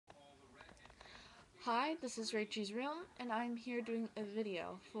Hi, this is RachiesRoom, and I'm here doing a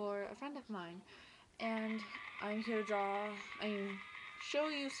video for a friend of mine. And I'm here to show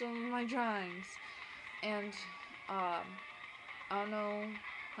you some of my drawings. And, I don't know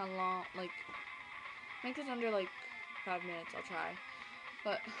how long, make this under, 5 minutes, I'll try.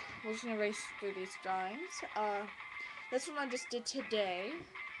 But we're just gonna race through these drawings. This one I just did today.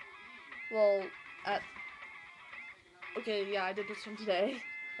 Well, at, okay, yeah, I did this one today.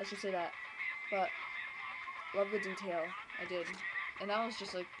 Let's just say that. But, love the detail. I did. And that was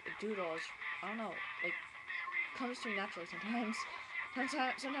just like a doodle. I don't know, like, comes to me naturally sometimes.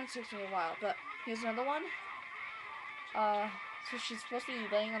 Sometimes it takes me a while. But here's another one. So she's supposed to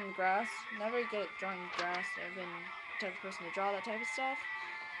be laying on the grass. Not very good at drawing grass. I've been the type of person to draw that type of stuff.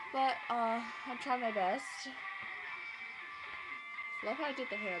 But, I tried my best. Love how I did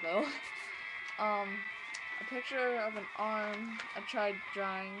the hair, though. A picture of an arm I tried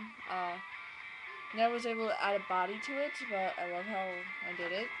drawing. Never was able to add a body to it, but I love how I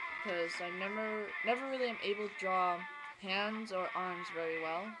did it. Because I never really am able to draw hands or arms very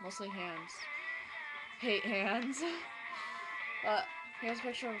well. Mostly hands. Hate hands. But here's a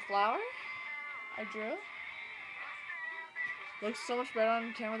picture of a flower I drew. Looks so much better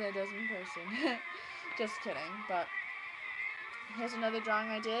on camera than it does in person. Just kidding. But here's another drawing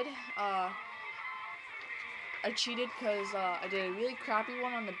I did. I cheated because I did a really crappy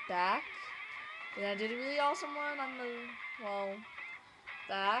one on the back. And I did a really awesome one on the, well,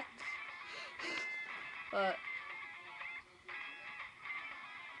 back. But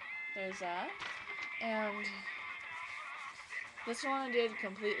there's that. And this one I did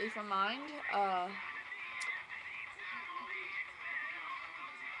completely from mind.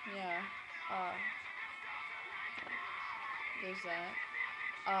 Yeah. There's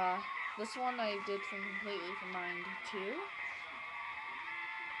that. This one I did completely from mind too.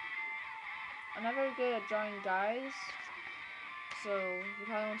 I'm not very good at drawing guys, so you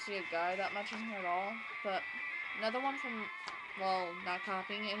probably won't see a guy that much in here at all. But another one from, well, not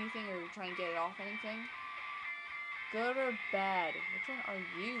copying anything or trying to get it off anything. Good or bad? Which one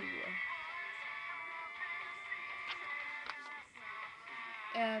are you?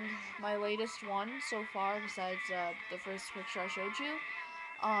 And my latest one so far, besides the first picture I showed you,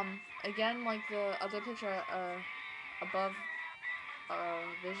 again, like the other picture above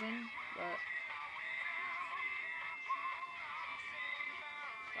vision, but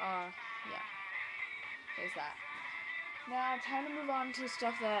yeah, there's that. Now, time to move on to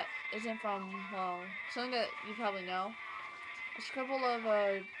stuff that isn't from, well, something that you probably know. A scribble of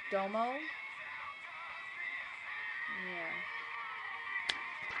Domo. Yeah.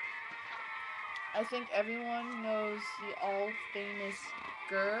 I think everyone knows the all-famous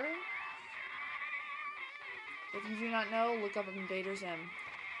Grr. If you do not know, look up Invader Zim.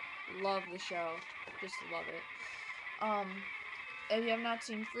 Love the show. Just love it. If you have not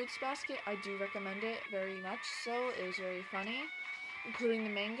seen Fruits Basket, I do recommend it very much so. It is very funny, including the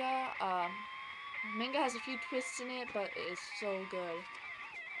manga. Manga has a few twists in it, but it is so good.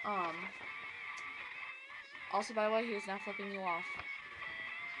 Also, by the way, he is not flipping you off.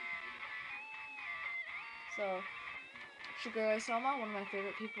 So, Shigeru Soma, one of my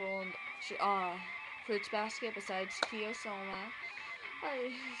favorite people in Fruits Basket besides Kiyo Soma.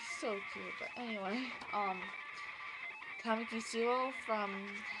 He's so cute, but anyway, Kamiki Suo from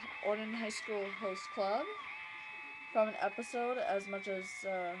Orden High School Host Club, from an episode as much as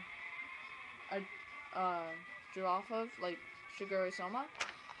I drew off of, like Shigeru Soma.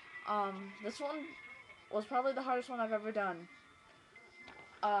 This one was probably the hardest one I've ever done.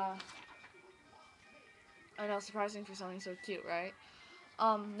 I know, surprising for something so cute, right?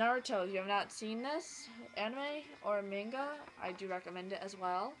 Naruto, if you have not seen this anime or manga, I do recommend it as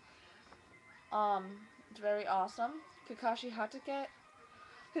well. It's very awesome. Kakashi Hatake,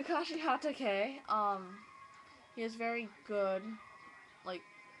 he is very good. Like,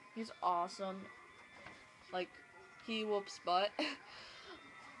 he's awesome. Like, he whoops butt.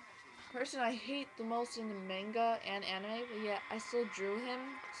 Person I hate the most in the manga and anime, but yet I still drew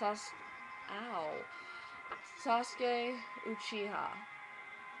him. Sasuke Uchiha.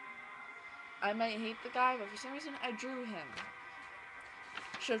 I might hate the guy, but for some reason I drew him.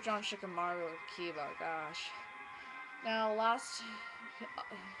 Should have drawn Shikamaru or Kiba, gosh. Now, last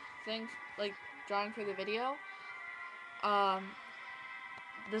thing, like, drawing for the video.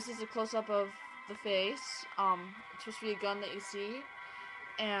 This is a close-up of the face. It's supposed to be a gun that you see.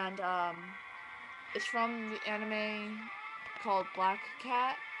 And, it's from the anime called Black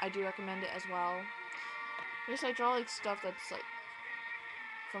Cat. I do recommend it as well. I guess I draw, like, stuff that's, like,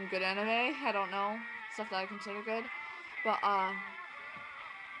 from good anime. I don't know. Stuff that I consider good. But,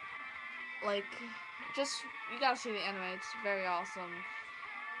 like, just, you gotta see the anime, it's very awesome.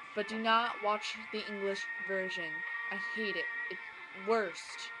 But do not watch the English version. I hate it. It's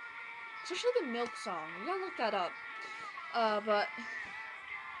worst. Especially the Milk song. You gotta look that up. But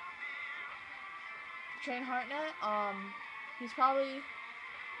Train Hartnett, he's probably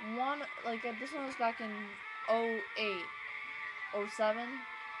this one was back in 08, 07,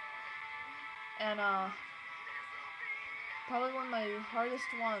 and probably one of my hardest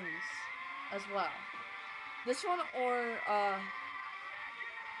ones as well. This one or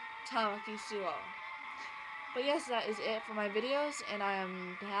Tamaki Suo. But yes, that is it for my videos, and I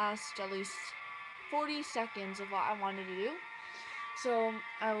am past at least 40 seconds of what I wanted to do. So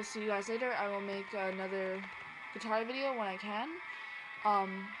I will see you guys later. I will make another guitar video when I can.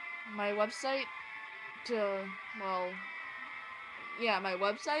 My website my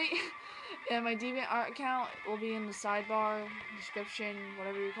website and my DeviantArt account will be in the sidebar, description,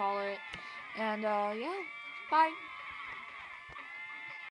 whatever you call it. And yeah, bye.